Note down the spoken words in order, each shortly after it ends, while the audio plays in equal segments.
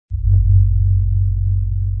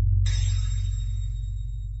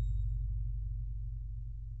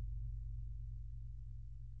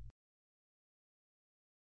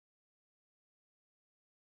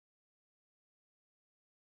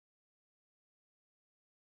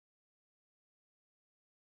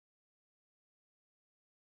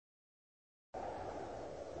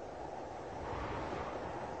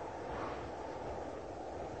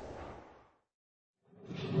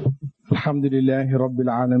الحمد لله رب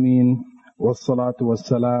العالمين والصلاة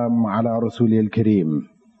والسلام على رسوله الكريم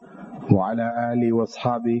وعلى آله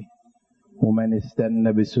وأصحابه ومن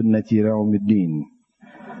استنى بسنة يوم الدين.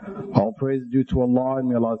 All praise due to Allah, and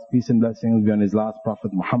may Allah's peace and blessings be on His last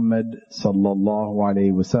Prophet Muhammad sallallahu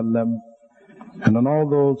alaihi wasallam, and on all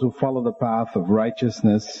those who follow the path of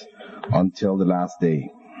righteousness until the last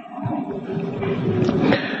day.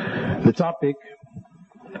 The topic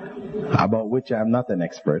about which I am not an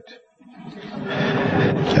expert,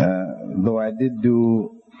 though I did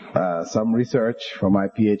do some research for my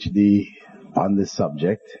PhD on this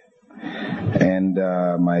subject, and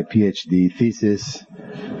my PhD thesis,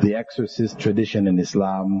 The Exorcist Tradition in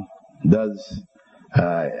Islam,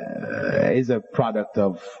 is a product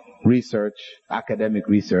of research, academic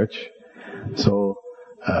research. So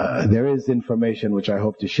there is information which I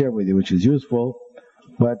hope to share with you which is useful,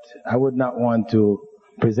 but I would not want to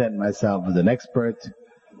present myself as an expert,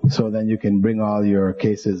 so then you can bring all your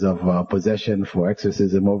cases of possession for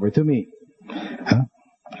exorcism over to me.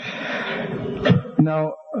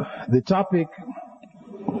 Now, the topic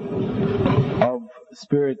of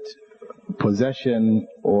spirit possession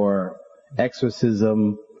or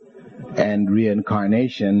exorcism and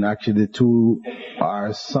reincarnation, actually the two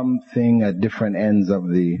are something at different ends of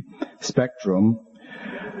the spectrum.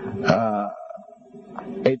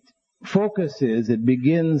 It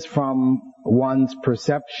begins from one's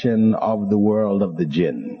perception of the world of the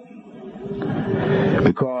jinn.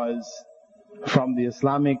 Because from the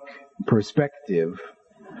Islamic perspective,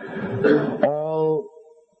 all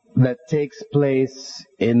that takes place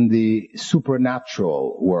in the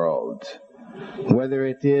supernatural world, whether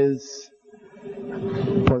it is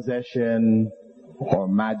possession or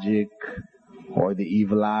magic or the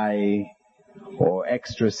evil eye or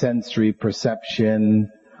extrasensory perception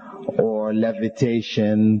or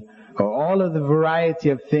levitation, or all of the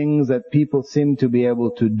variety of things that people seem to be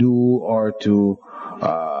able to do or to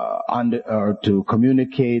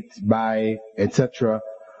communicate by, etc.,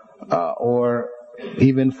 or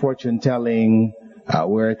even fortune telling,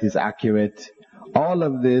 where it is accurate. All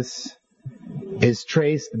of this is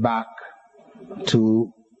traced back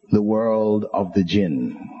to the world of the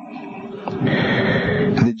jinn.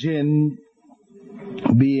 The jinn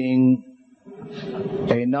being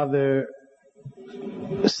another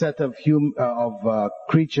set of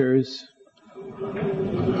creatures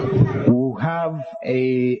who have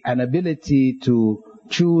an ability to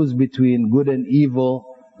choose between good and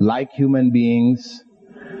evil, like human beings.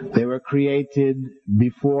 They were created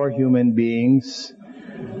before human beings.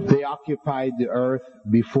 They occupied the earth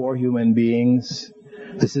before human beings.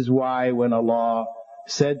 This is why when Allah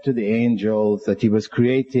said to the angels that He was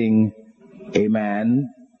creating a man,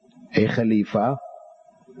 a Khalifa,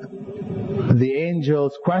 the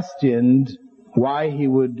angels questioned why He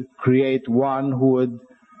would create one who would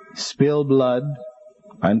spill blood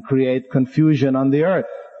and create confusion on the earth.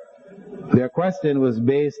 Their question was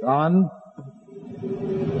based on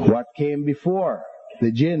what came before,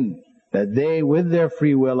 the jinn, that they with their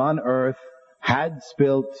free will on earth had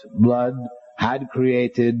spilt blood, had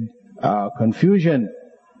created confusion.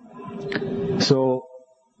 So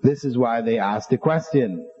this is why they asked the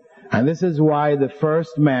question. And this is why the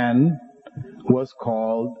first man was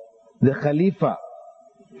called the Khalifa.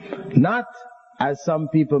 Not, as some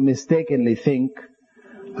people mistakenly think,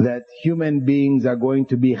 that human beings are going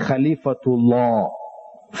to be Khalifatullah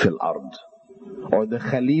fil ard, or the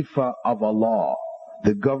Khalifa of Allah,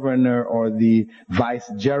 the governor or the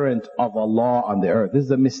vicegerent of Allah on the earth. This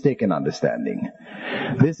is a mistaken understanding.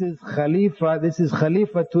 This is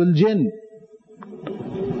Khalifatul Jinn.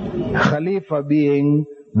 Khalifa being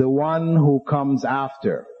the one who comes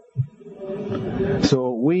after.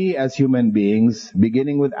 So we as human beings,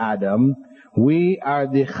 beginning with Adam, we are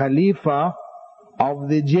the Khalifa of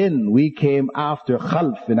the jinn. We came after.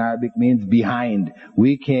 Khalf in Arabic means behind.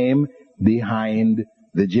 We came behind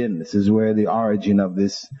the jinn. This is where the origin of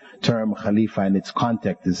this term Khalifa and its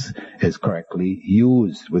context is correctly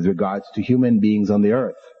used with regards to human beings on the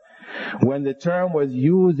earth. When the term was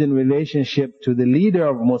used in relationship to the leader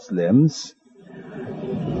of Muslims,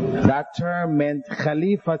 that term meant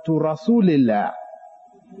Khalifatu Rasulillah.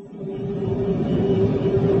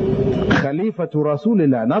 Khalifatu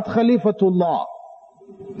Rasulillah, not Khalifatullah.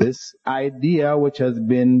 This idea, which has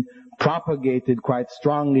been propagated quite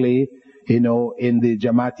strongly, in the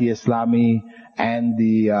Jamaati Islami and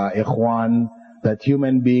the Ikhwan, that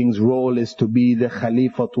human beings' role is to be the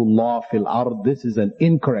Khalifatullah fil ard. This is an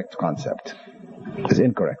incorrect concept. It's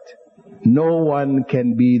incorrect. No one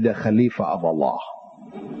can be the Khalifa of Allah.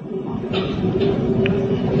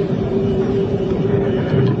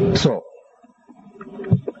 So,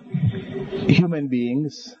 human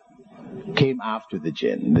beings came after the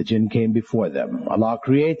jinn. The jinn came before them. Allah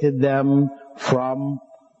created them from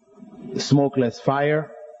smokeless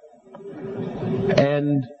fire,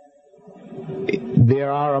 and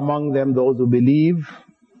there are among them those who believe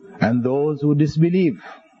and those who disbelieve.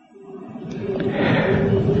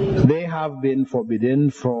 They have been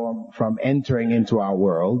forbidden from entering into our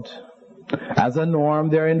world. As a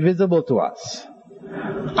norm, they're invisible to us.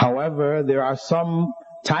 However, there are some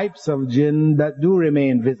types of jinn that do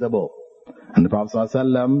remain visible. And the Prophet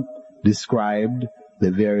ﷺ described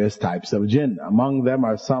the various types of jinn. Among them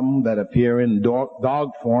are some that appear in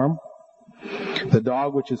dog form. The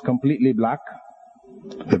dog, which is completely black,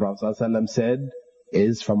 the Prophet ﷺ said,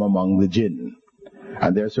 is from among the jinn.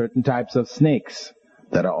 And there are certain types of snakes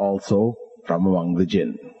that are also from among the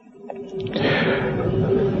jinn.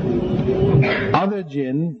 Other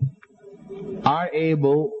jinn are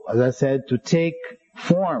able, as I said, to take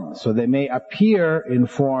forms. So they may appear in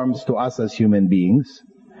forms to us as human beings.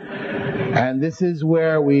 And this is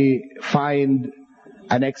where we find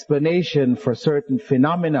an explanation for certain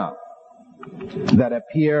phenomena that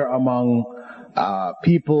appear among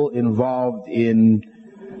people involved in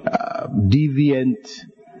deviant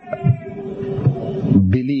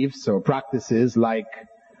beliefs or practices, like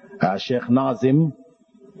Sheikh Nazim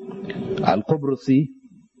Al-Qubrusi,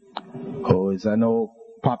 who is, I know,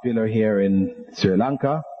 popular here in Sri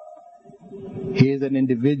Lanka. He is an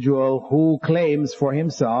individual who claims for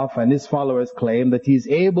himself, and his followers claim, that he's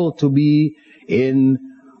able to be in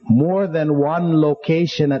more than one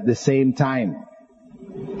location at the same time.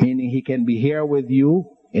 Meaning he can be here with you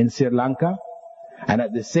in Sri Lanka, and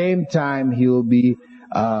at the same time he will be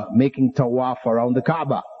making tawaf around the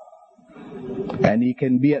Kaaba. And he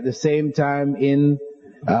can be at the same time in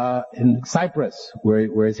Cyprus,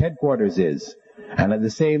 where his headquarters is. And at the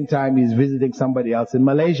same time he's visiting somebody else in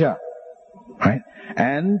Malaysia. Right?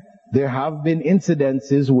 And there have been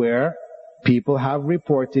incidences where people have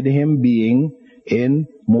reported him being in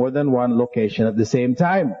more than one location at the same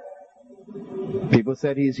time. People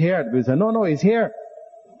said he's here. People said, no, he's here.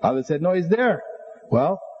 Others said, no, he's there.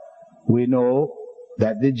 Well, we know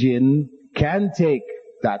that the jinn can take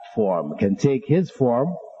that form, can take his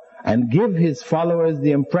form and give his followers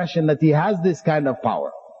the impression that he has this kind of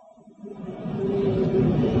power.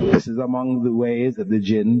 This is among the ways that the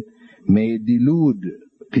jinn may delude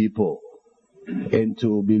people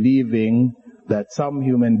into believing that some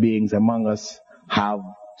human beings among us have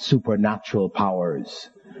supernatural powers.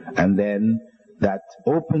 And then that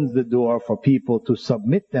opens the door for people to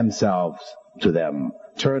submit themselves to them,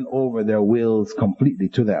 turn over their wills completely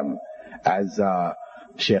to them. As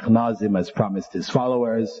Sheikh Nazim has promised his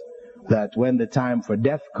followers, that when the time for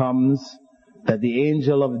death comes, that the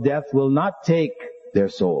angel of death will not take their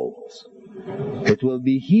souls. It will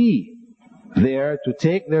be he there to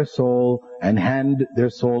take their soul and hand their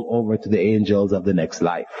soul over to the angels of the next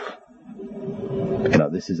life. You know,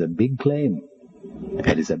 this is a big claim.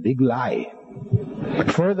 It is a big lie.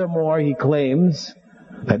 Furthermore, he claims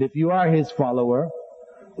that if you are his follower,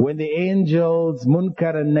 when the angels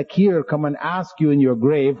Munkar and Nakir come and ask you in your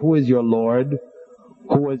grave, who is your Lord,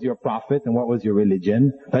 who was your prophet, and what was your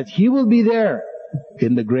religion, that he will be there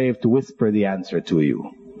in the grave to whisper the answer to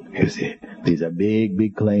you. You see, these are big,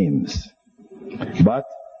 big claims. But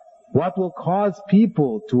what will cause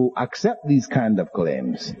people to accept these kind of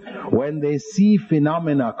claims? When they see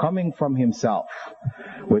phenomena coming from himself,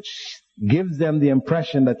 which gives them the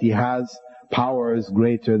impression that he has powers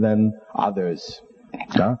greater than others.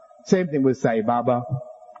 Same thing with Sai Baba.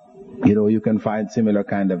 You know, you can find similar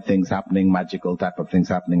kind of things happening, magical type of things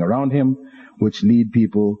happening around him, which lead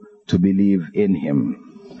people to believe in him.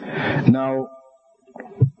 Now,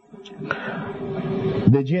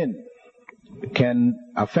 the jinn can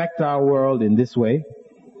affect our world in this way,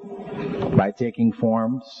 by taking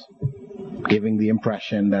forms, giving the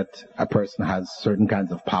impression that a person has certain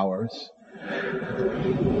kinds of powers.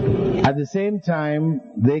 At the same time,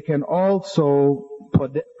 they can also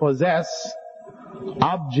possess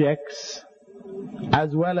objects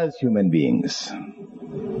as well as human beings.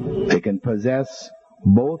 They can possess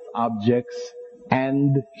both objects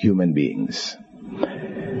and human beings.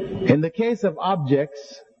 In the case of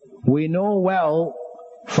objects, we know well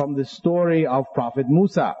from the story of Prophet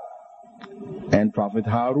Musa and Prophet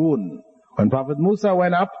Harun. When Prophet Musa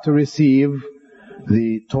went up to receive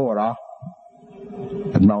the Torah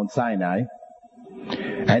at Mount Sinai,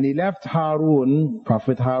 and he left Harun,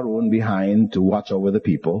 Prophet Harun, behind to watch over the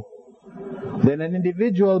people, then an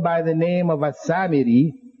individual by the name of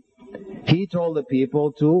As-Samiri, he told the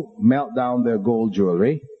people to melt down their gold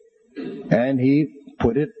jewelry, and he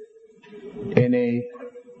put it in a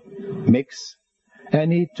mix,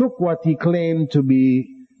 and he took what he claimed to be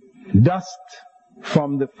dust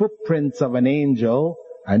from the footprints of an angel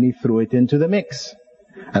and he threw it into the mix.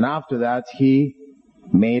 And after that he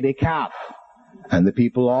made a calf, and the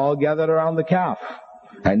people all gathered around the calf,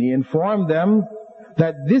 and he informed them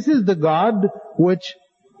that this is the God which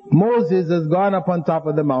Moses has gone up on top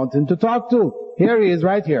of the mountain to talk to. Here he is,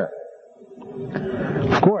 right here.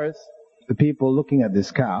 Of course, the people looking at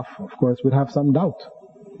this calf, of course, would have some doubt.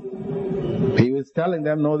 He was telling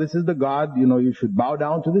them, no, this is the God, you should bow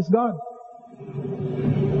down to this God.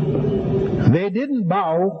 They didn't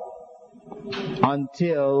bow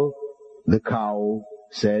until the cow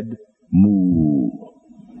said, moo.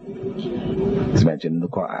 It's mentioned in the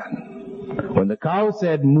Quran. When the cow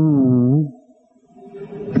said moo,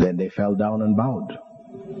 then they fell down and bowed,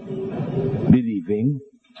 believing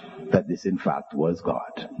that this in fact was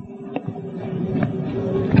God.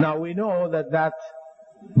 Now we know that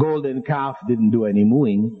golden calf didn't do any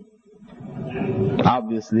mooing.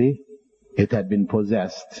 Obviously, it had been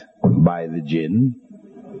possessed by the jinn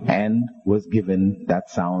and was given, that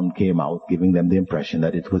sound came out, giving them the impression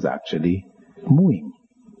that it was actually mooing.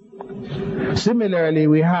 Similarly,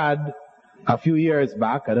 we had a few years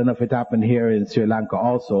back, I don't know if it happened here in Sri Lanka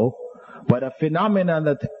also, but a phenomenon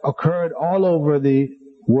that occurred all over the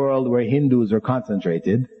world where Hindus are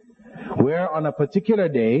concentrated, where on a particular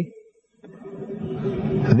day,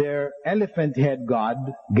 their elephant head god,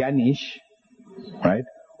 Ganesh, right,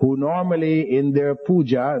 who normally in their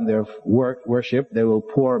puja and their worship, they will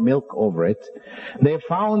pour milk over it. They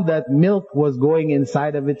found that milk was going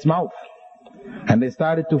inside of its mouth. And they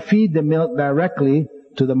started to feed the milk directly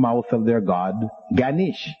to the mouth of their god,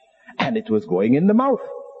 Ganesh. And it was going in the mouth.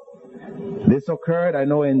 This occurred, I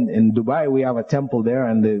know in Dubai we have a temple there,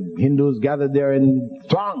 and the Hindus gathered there in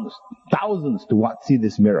throngs, thousands to see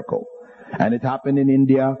this miracle. And it happened in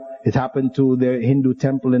India. It happened to the Hindu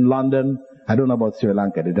temple in London. I don't know about Sri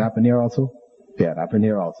Lanka. Did it happen here also? Yeah, it happened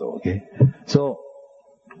here also, okay? So,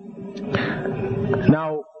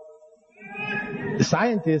 now,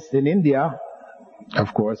 scientists in India,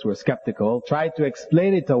 of course, were skeptical, tried to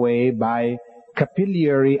explain it away by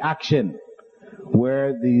capillary action,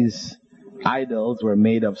 where these idols were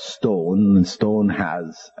made of stone, and stone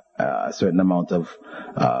has a certain amount of,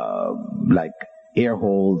 like air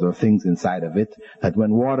holes or things inside of it, that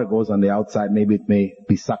when water goes on the outside, maybe it may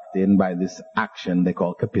be sucked in by this action they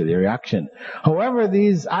call capillary action. However,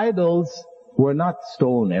 these idols were not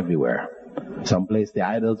stone everywhere. Someplace the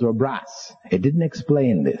idols were brass. It didn't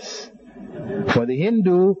explain this. For the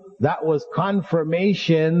Hindu, that was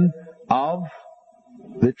confirmation of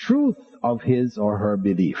the truth of his or her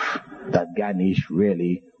belief that Ganesh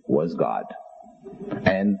really was God.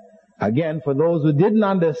 And again, for those who didn't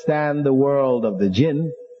understand the world of the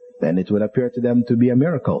jinn, then it would appear to them to be a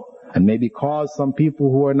miracle, and maybe cause some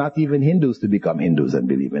people who are not even Hindus to become Hindus and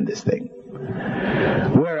believe in this thing.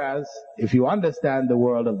 Whereas, if you understand the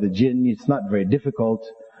world of the jinn, it's not very difficult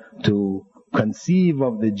to conceive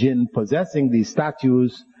of the jinn possessing these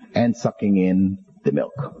statues and sucking in the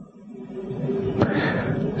milk.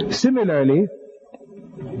 Similarly,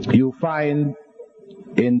 you find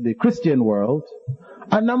in the Christian world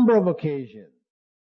a number of occasions